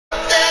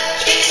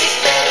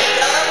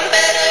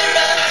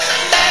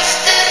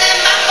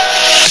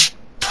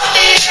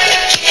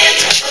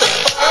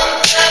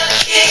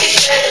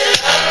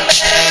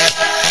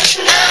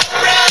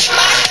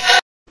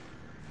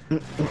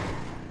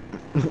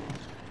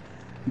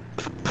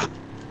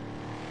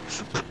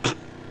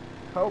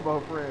Hobo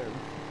friends.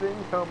 Sing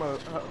homo.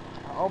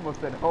 I almost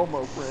said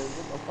homo friends.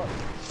 What the fuck?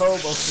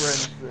 Hobo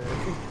friends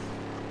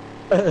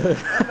sing.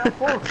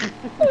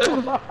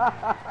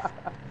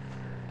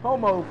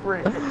 Homo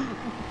friends.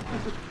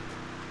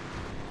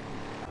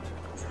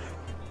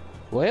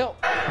 Well.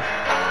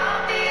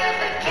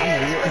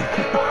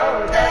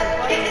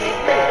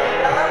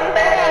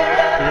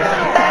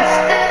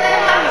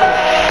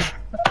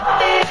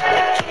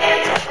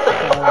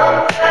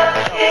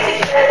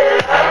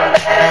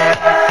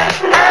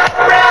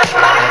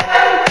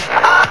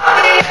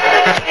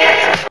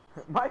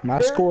 My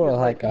score was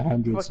like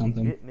 100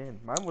 something. In.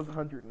 Mine was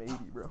 180,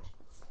 bro.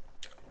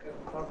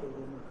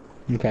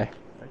 Okay.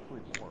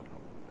 Actually, more.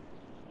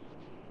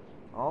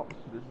 Oh,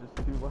 there's just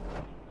 2 left.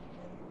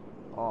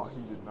 Oh,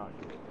 he did not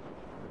get it.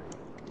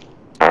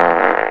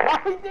 Why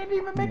he didn't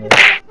even make it to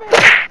the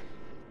finish?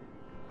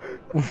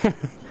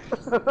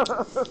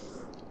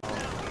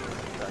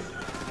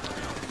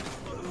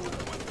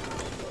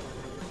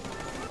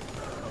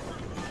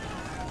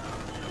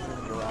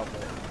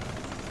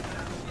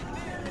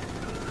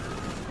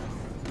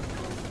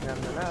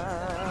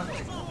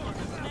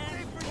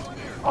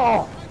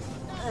 Oh!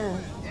 Man.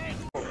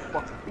 Oh,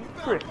 fucking be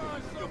tricky.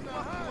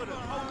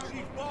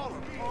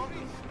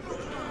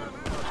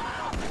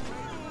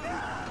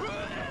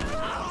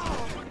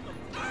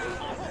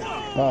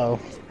 Uh-oh.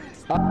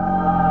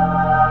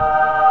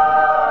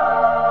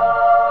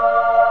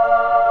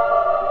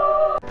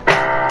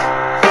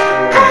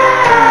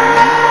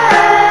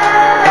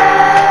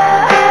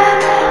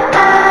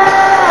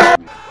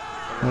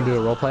 Wanna do a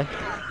roleplay?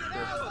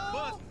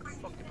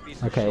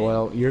 Okay,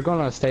 well, you're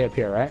gonna stay up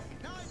here, right?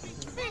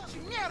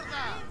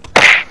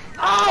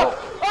 Oh!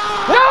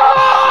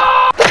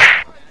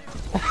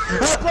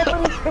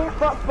 Somebody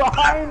came up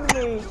behind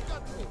me!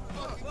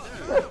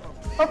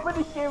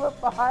 Somebody came up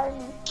behind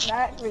me,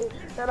 smacked me,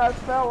 and I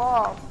fell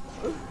off.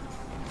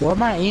 What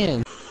am I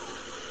in?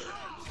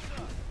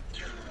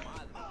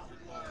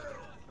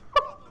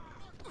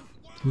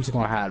 I'm just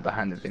gonna hide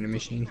behind the vending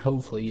machine.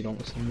 Hopefully you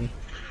don't see me.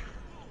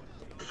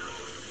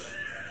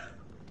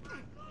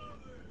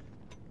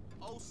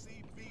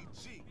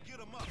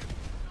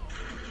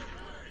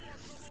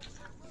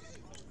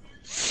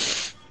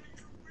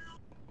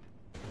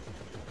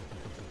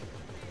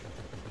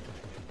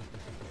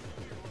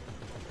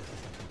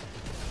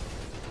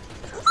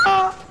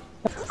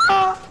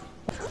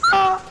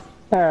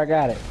 There, I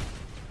got it.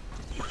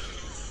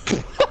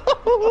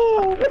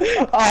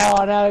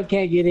 Oh, now I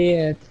can't get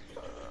in.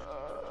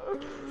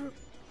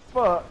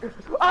 Fuck.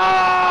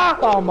 Ah!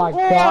 Oh my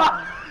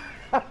god.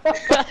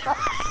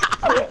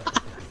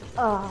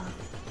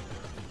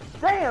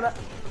 Damn it.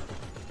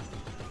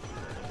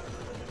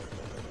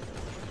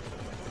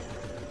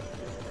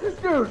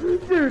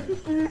 Dude,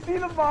 do you see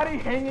the body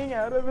hanging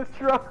out of his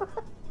truck?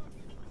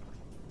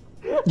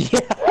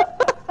 Yeah.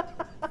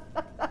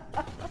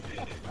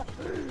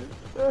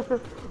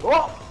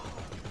 Oh!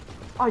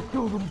 I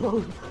killed them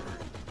both.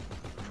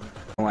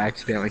 I won't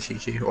accidentally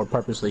shoot you or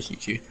purposely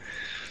shoot you.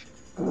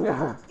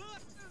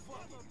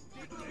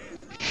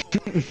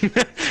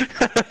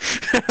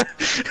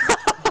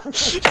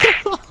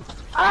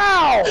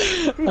 Ow!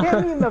 He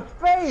hit me in the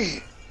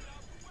face!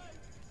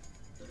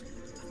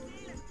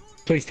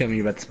 Please tell me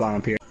you're about to spawn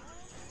up here.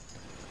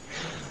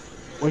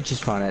 Where'd you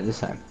spawn at this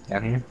time?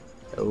 Down here?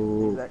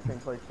 Oh. Exact same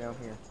place down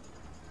here.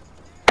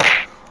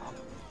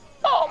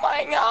 Oh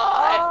my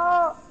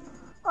god!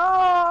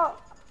 Oh!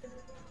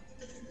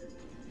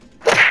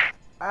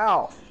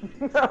 Ow!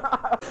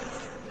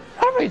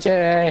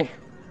 RJ!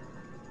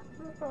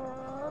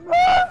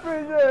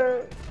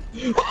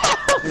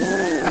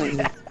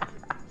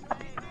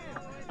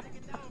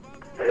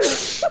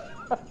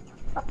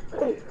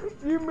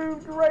 You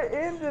moved right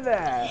into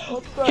that.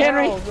 What the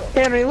hell?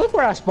 Henry, look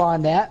where I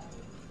spawned at.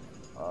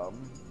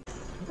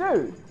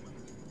 Dude,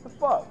 what the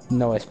fuck?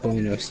 No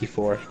Espino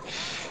C4.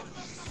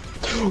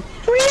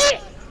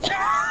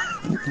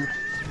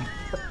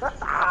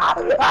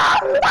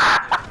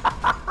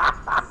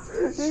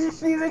 Did you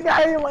see the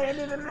guy who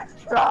landed in that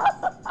truck?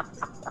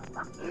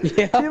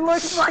 Yeah. He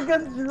looks like a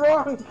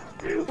drunk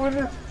with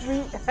his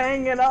feet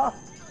hanging up.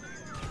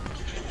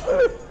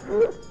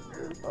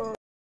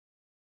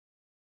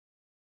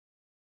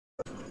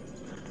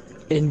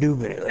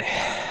 Indubitably.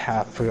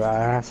 I forgot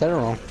I said it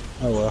wrong.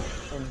 Oh well.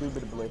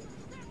 Indubitably.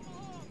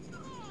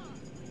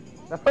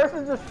 That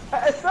person just,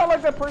 it felt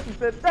like that person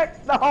said,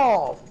 deck the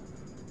halls.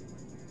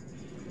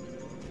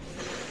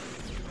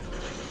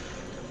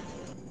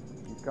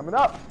 He's coming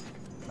up.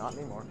 Not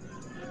anymore.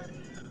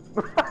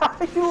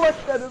 He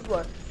looked at his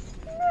like,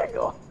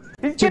 nigga.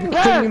 He's To be getting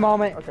continue back.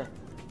 moment. Okay.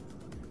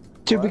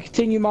 To be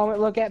continue moment.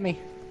 Look at me.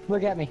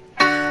 Look at me.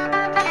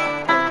 Damn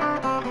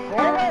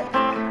it.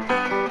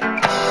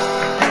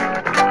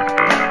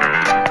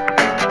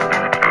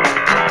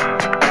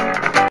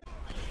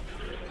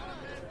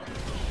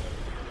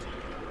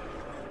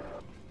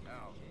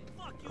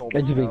 I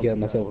just been getting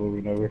myself over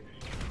and over.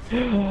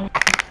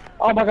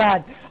 Oh my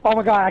god! Oh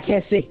my god! I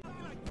can't see.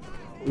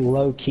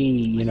 Low key,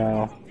 you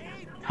know.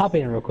 Hop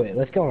in real quick.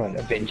 Let's go on an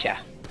adventure.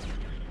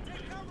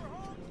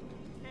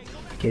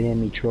 Get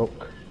in me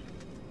truck.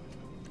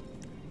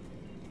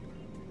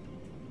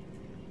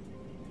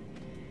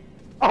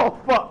 Oh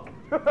fuck!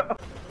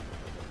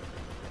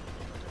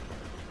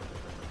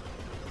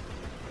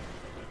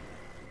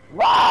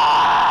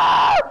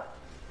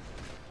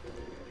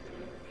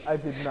 I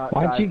did not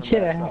Why'd die you from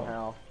get that out?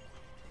 somehow.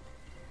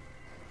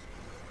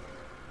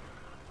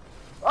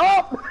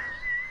 Oh!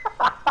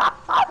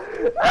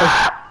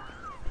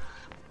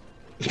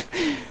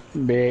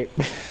 Big.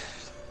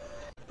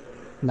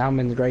 Now I'm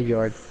in the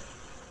graveyard.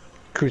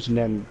 Cruising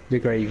down the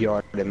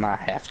graveyard in my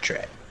half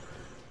track.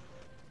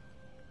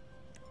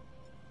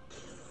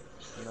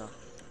 No.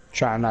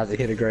 Trying not to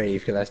hit a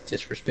grave because that's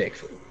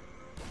disrespectful.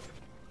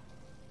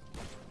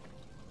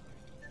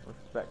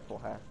 Respectful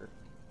hacker.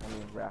 I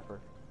mean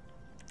rapper.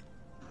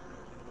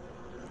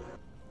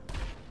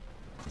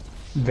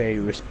 Very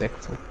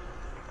respectful.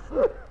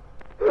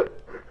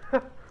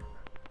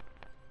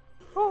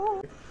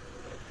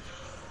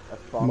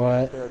 That's spawned on the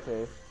What?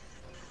 staircase.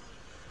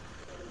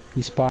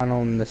 You spawn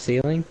on the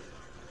ceiling?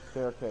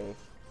 Staircase.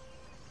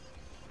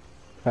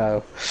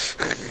 Oh.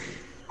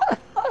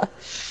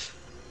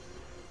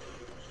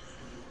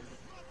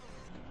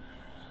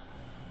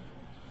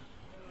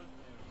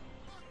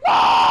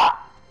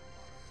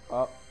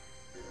 Up.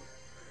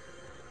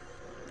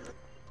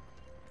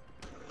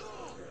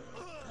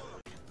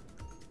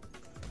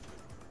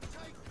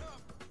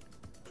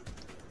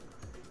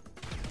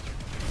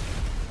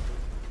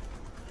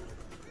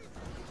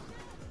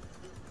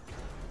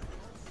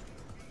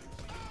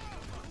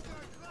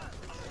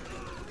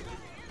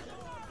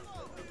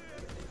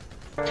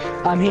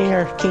 I'm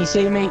here. Can you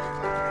see me?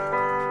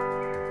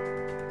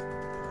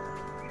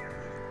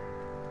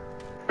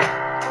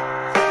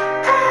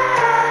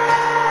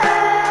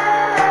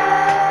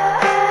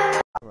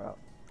 Well.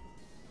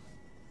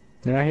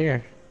 They're not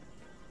here.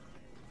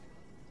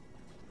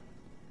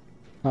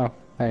 Oh,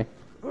 hey.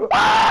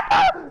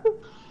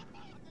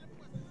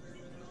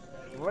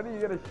 What are you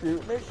gonna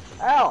shoot me?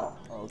 Ow!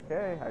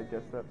 Okay, I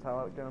guess that's how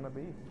it's gonna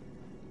be.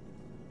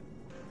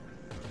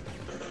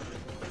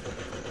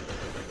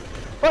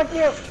 Fuck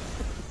you!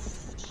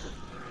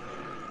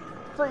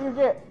 That's what you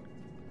get!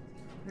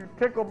 You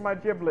tickled my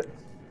giblets.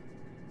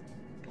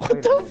 What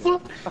Wait a the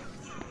minute.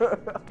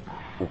 fuck?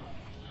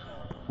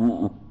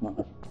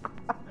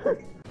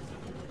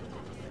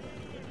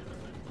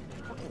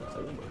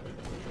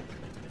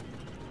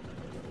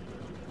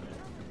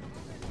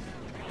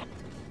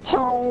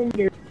 Oh,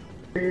 dude.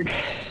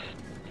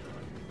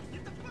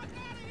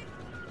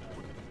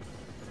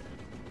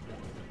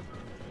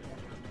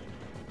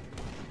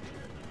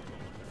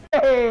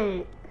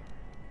 Hey!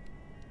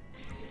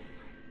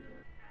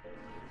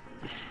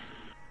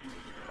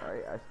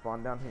 Alright, I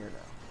spawned down here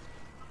now.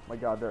 My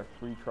god, there are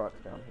 3 trucks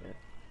down here.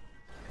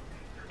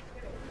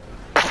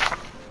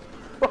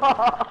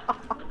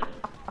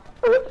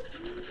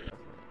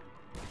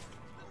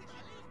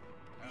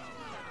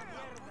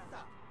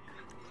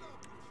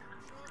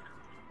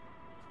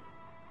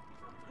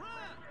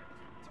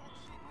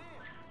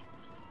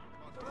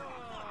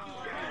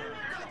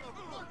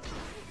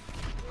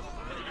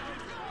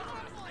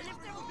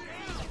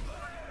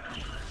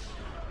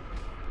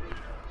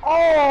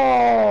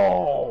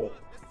 Oh!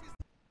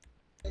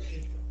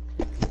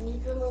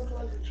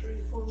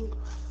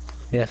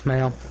 Yes,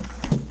 ma'am.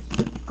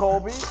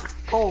 Colby,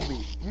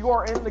 Colby, you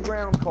are in the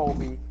ground,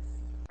 Colby.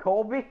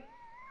 Colby?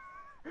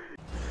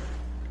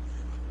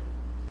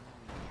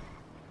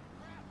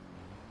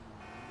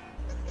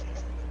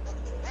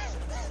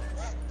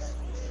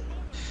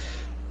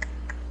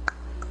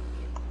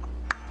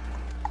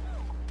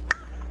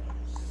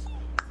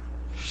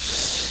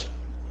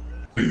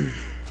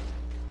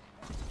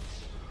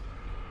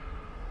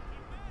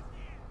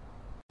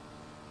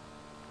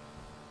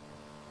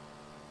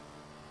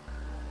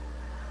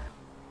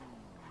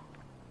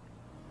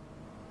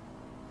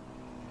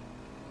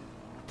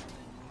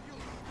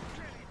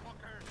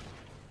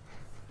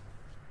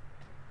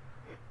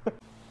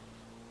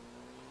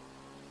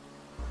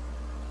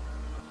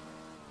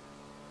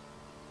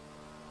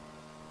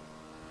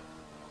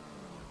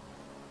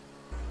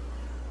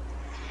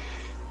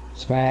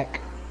 Smack.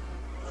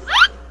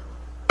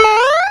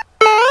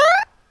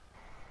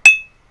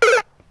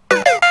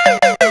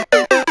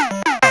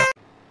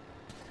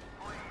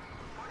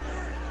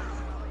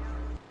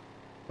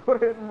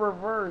 Put it in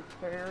reverse,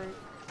 Harry.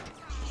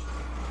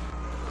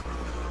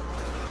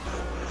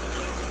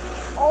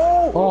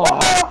 Oh!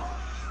 Oh!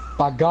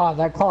 My god,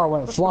 that car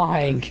went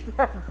flying.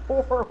 That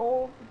poor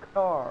old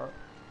car.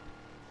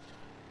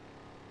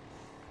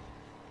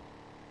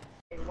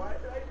 Hey, why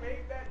did I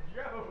make that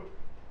joke?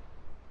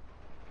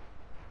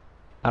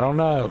 I don't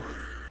know.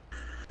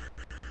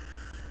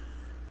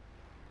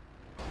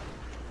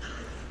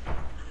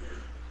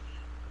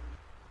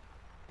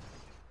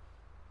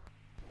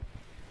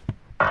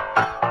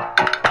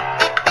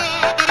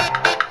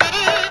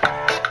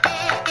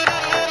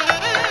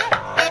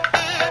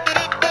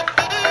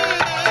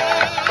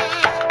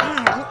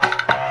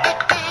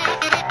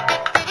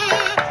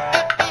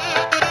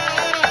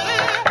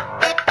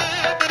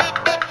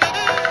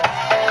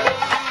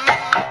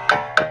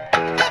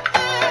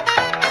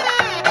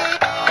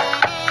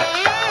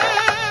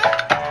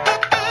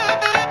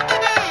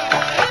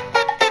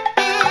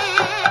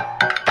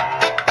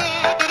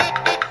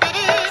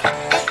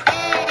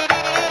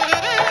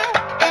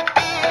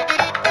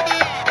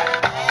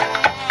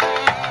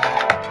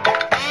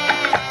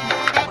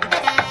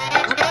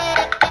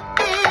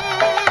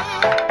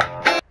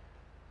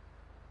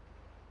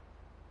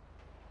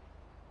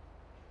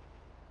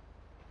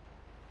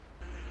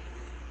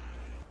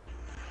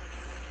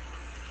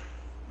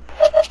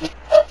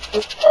 How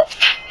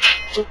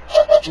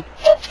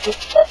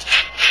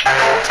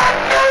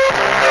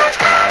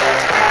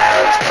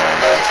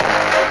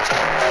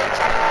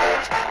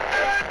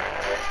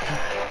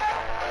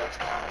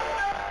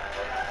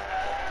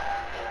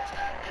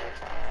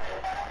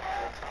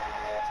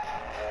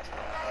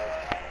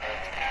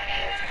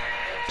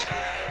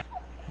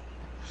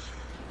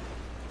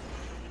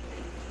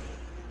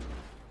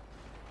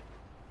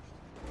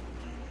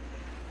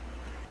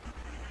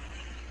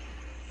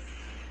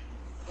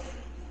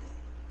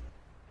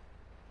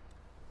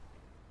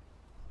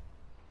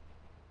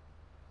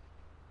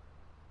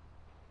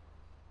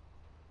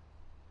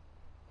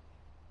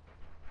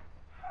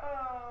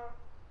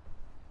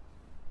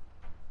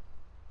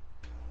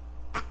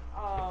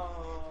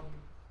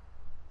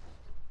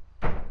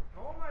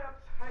am I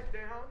upside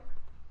down?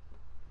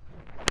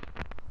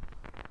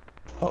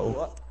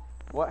 Uh-oh.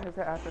 What has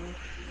happened?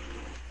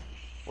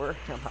 Where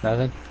am I?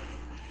 Nothing.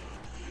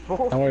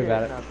 Bullshit, worry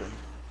about it. nothing.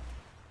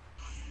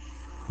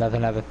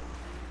 Nothing happened.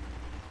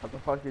 What the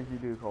fuck did you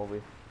do,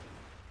 Colby?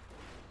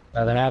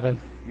 Nothing happened.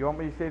 You want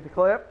me to save the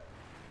clip?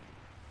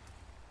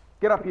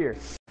 Get up here.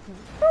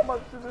 How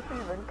much did this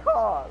even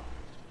cost?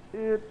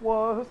 It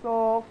was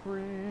all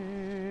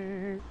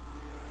free.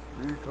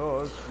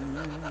 Because we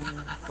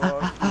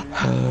thought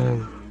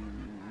we...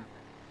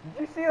 Did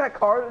you see that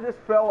car that just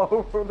fell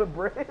over the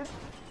bridge?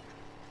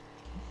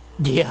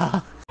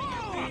 Yeah.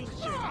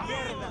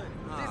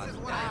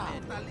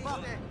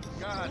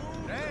 God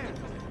damn.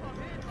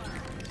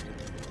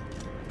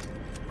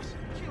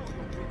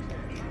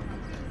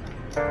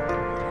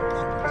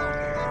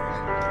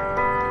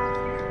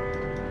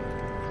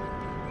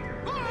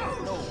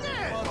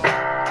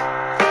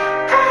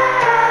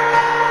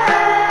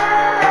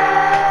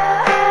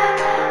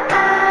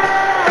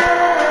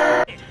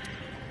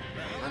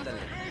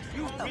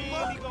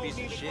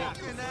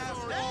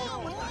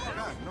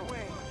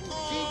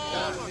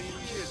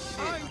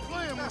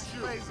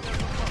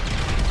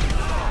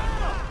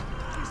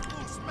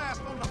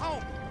 Smashed on the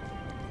home.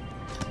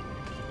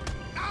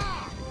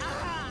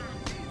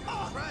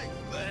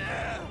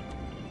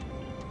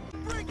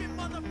 Bring it,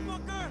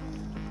 motherfucker!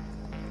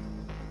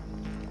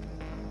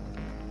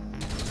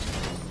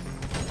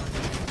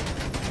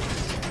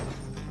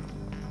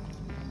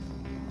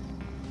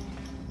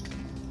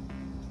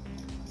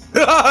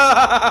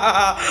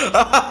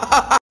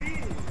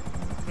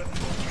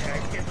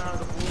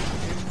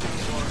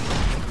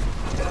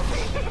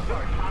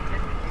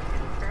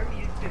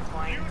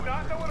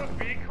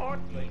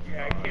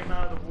 Yeah, I came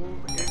out of the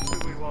womb,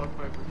 instantly lost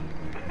my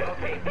virginity.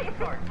 Okay, V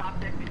card, top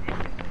definition,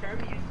 term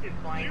used to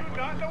flying. Do you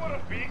not know what a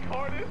V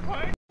card is,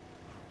 Mike?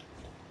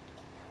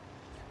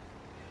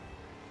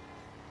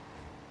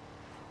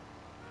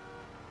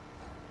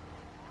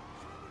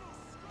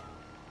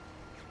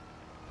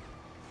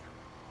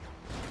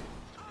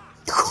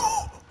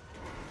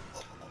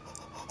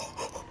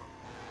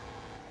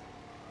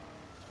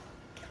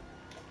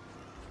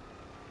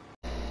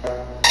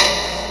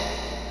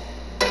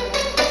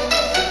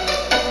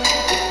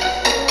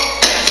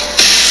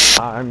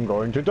 I'm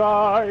going to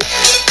die.